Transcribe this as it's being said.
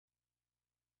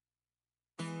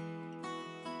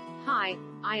Hi,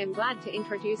 I am glad to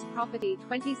introduce property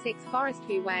 26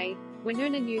 Forestview Way,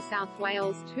 Woonona, New South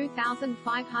Wales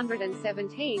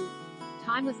 2517.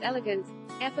 Timeless elegance,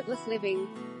 effortless living.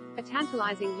 A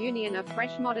tantalizing union of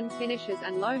fresh modern finishes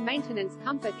and low-maintenance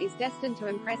comfort is destined to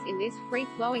impress in this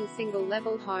free-flowing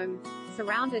single-level home,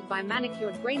 surrounded by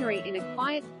manicured greenery in a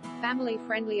quiet,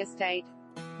 family-friendly estate.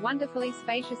 Wonderfully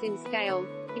spacious in scale,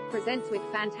 it presents with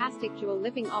fantastic dual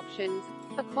living options,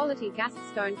 a quality gas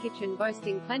stone kitchen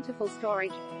boasting plentiful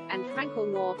storage, and tranquil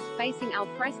north-facing al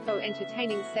fresco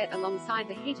entertaining set alongside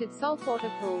the heated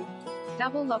saltwater pool.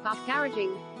 Double lock-up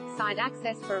garaging, side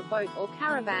access for a boat or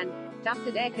caravan,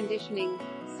 ducted air conditioning,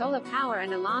 solar power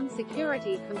and alarm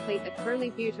security complete a truly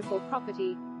beautiful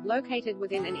property, located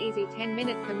within an easy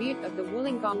 10-minute commute of the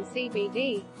Wollongong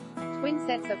CBD. Twin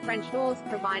sets of French doors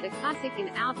provide a classic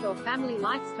in-outdoor family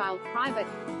lifestyle, private,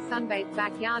 sunbathed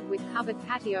backyard with covered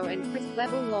patio and crisp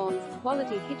level lawns,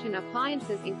 quality kitchen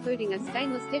appliances including a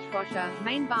stainless dishwasher,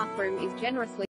 main bathroom is generously